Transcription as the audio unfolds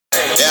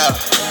Yeah.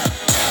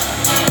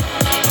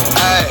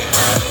 Hey.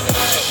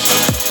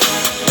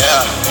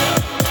 Yeah.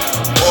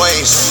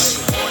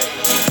 Boys.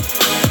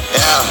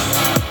 Yeah.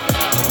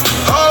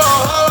 Hold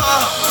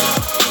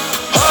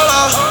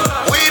on.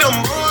 We them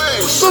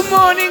boys. Good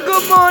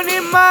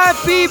morning, my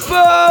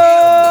people.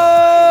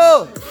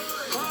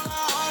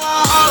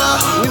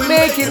 We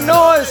making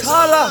noise,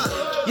 holla.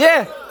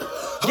 Yeah.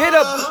 Get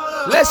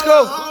up. Let's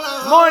go.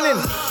 Morning.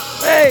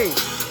 Hey.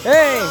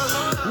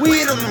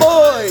 We the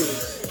boys.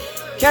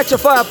 Catch a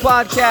Fire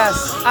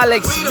Podcast.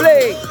 Alex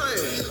Blake.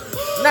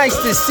 Nice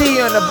to see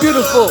you on a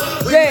beautiful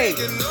day.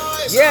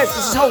 Yes,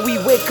 this is how we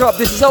wake up.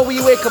 It's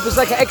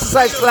like an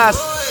exercise class.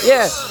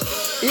 Yeah.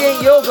 It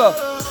ain't yoga.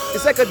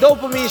 It's like a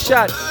dopamine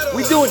shot.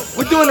 We're doing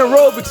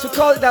aerobics. We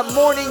call it that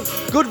morning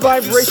good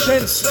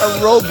vibration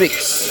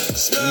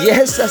aerobics.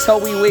 Yes, that's how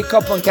we wake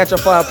up on Catch a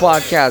Fire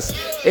Podcast.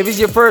 If it's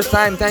your first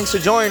time, thanks for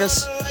joining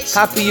us.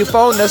 Happy you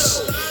found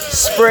us.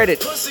 Spread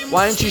it.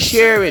 Why don't you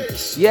share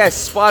it?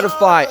 Yes,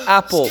 Spotify,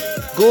 Apple,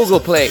 Google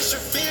Play.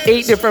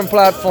 8 different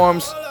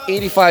platforms,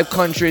 85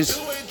 countries.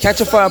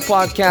 Catch a Fire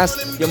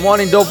Podcast, your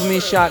morning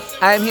dopamine shot.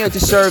 I am here to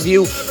serve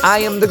you. I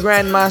am the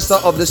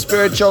Grandmaster of the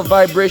spiritual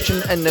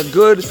vibration and the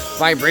good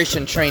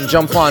vibration train.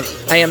 Jump on.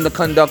 I am the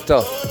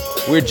conductor.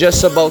 We're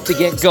just about to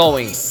get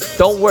going.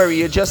 Don't worry,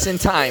 you're just in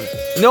time.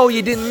 No,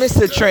 you didn't miss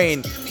the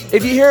train.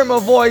 If you hear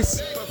my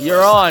voice,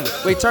 you're on.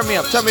 Wait, turn me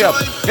up.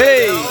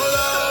 Hey.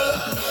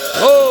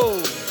 Oh.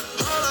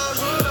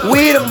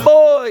 We them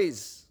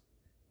boys.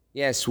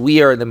 Yes,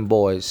 we are them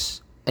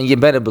boys. And you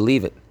better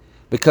believe it.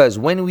 Because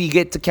when we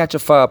get to Catch a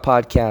Fire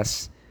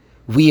Podcast,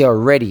 we are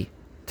ready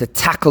to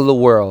tackle the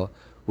world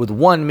with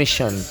one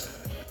mission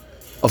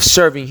of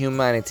serving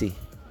humanity,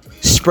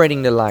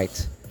 spreading the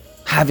light,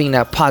 having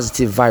that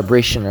positive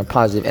vibration and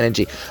positive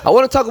energy. I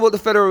want to talk about the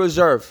Federal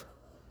Reserve.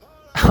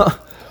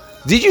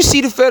 Did you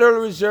see the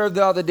Federal Reserve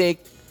the other day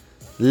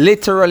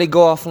literally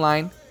go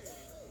offline?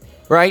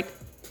 Right?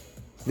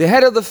 The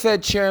head of the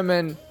Fed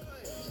chairman,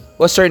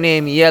 what's her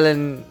name?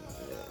 Yellen.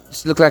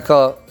 She looked like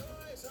a...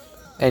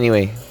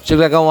 Anyway, she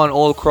looked like a one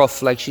old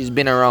croft, like she's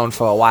been around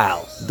for a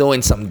while,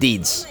 doing some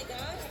deeds.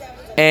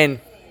 And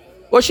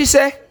what she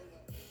say?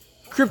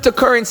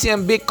 Cryptocurrency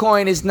and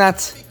Bitcoin is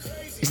not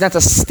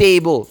a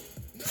stable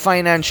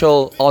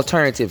financial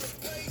alternative.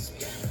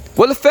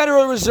 Well, the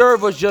Federal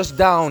Reserve was just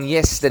down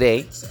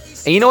yesterday.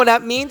 And you know what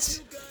that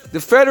means? The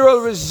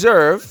Federal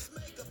Reserve,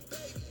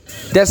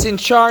 that's in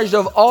charge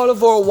of all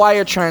of our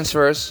wire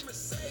transfers,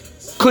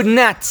 could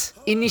not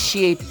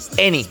initiate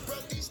any.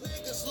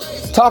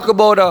 Talk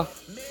about a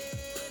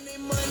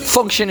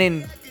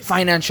functioning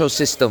financial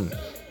system.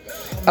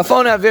 I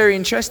found that very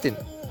interesting.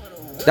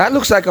 That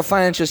looks like a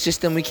financial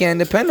system we can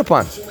depend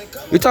upon.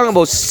 We're talking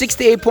about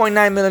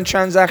 68.9 million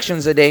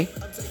transactions a day,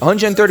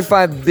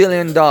 $135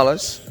 billion,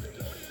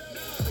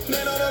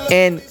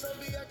 and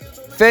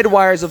Fed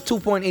wires of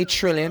 2.8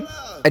 trillion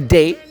a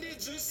day,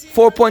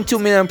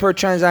 4.2 million per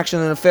transaction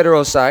on the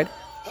federal side,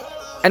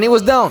 and it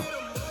was down.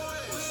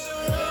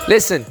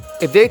 Listen,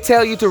 if they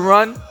tell you to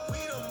run,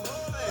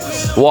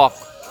 walk.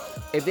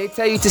 If they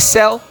tell you to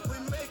sell,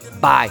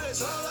 buy.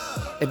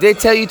 If they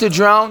tell you to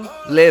drown,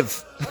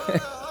 live.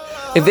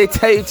 If they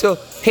tell you to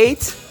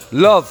hate,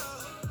 love.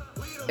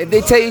 If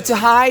they tell you to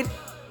hide,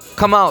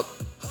 come out.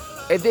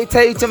 If they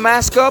tell you to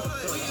mask up,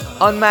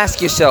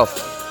 unmask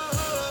yourself.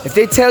 If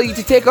they tell you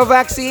to take a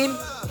vaccine,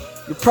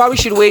 you probably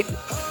should wait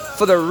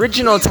for the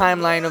original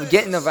timeline of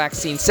getting a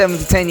vaccine, 7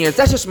 to 10 years.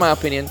 That's just my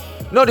opinion.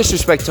 No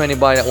disrespect to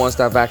anybody that wants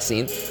that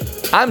vaccine.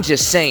 I'm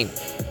just saying,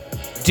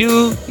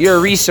 do your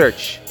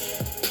research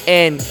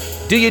and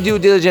do your due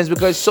diligence,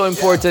 because it's so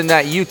important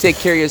that you take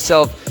care of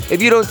yourself. If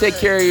you don't take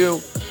care of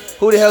you,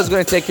 who the hell is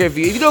going to take care of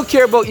you? If you don't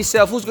care about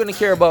yourself, who's going to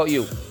care about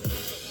you?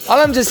 All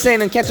I'm just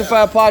saying, on Catch a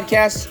Fire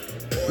Podcast,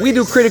 we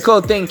do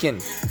critical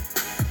thinking.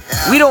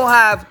 We don't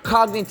have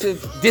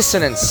cognitive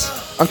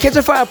dissonance. On Catch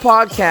a Fire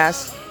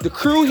Podcast, the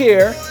crew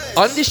here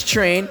on this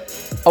train,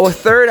 our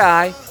third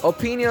eye, our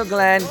pineal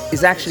gland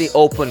is actually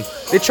open.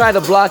 They try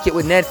to block it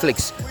with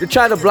Netflix. They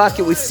try to block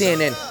it with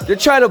CNN. They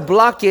try to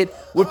block it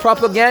with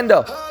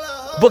propaganda.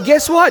 But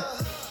guess what?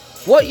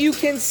 What you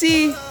can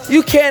see,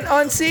 you can't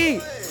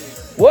unsee.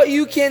 What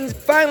you can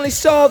finally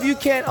solve, you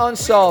can't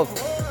unsolve.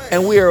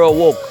 And we are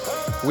awoke.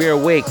 We are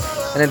awake.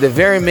 And at the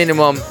very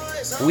minimum,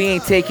 we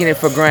ain't taking it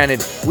for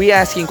granted. We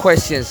asking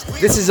questions.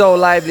 This is our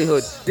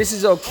livelihood. This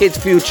is our kids'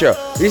 future.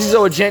 This is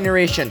our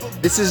generation.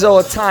 This is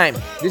our time.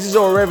 This is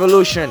our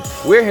revolution.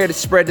 We're here to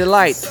spread the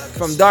light.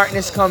 From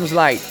darkness comes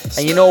light.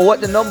 And you know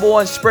what the number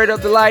one spread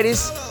of the light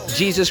is?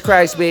 Jesus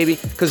Christ, baby.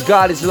 Because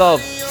God is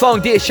love.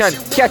 Foundation,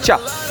 Catch a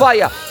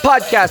Fire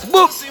Podcast.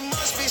 Boop!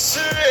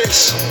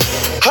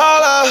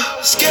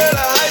 Holla, scared of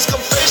heights,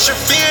 come face your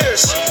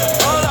fears.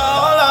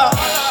 Holla.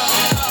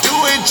 Do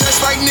it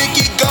just like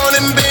Nikki, gone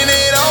and bend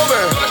it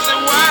over.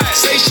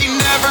 Say she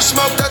never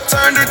smoked, I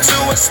turned her to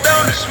a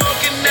stoner.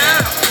 Smoking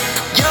now.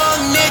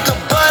 Young nigga,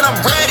 but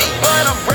I'm ready.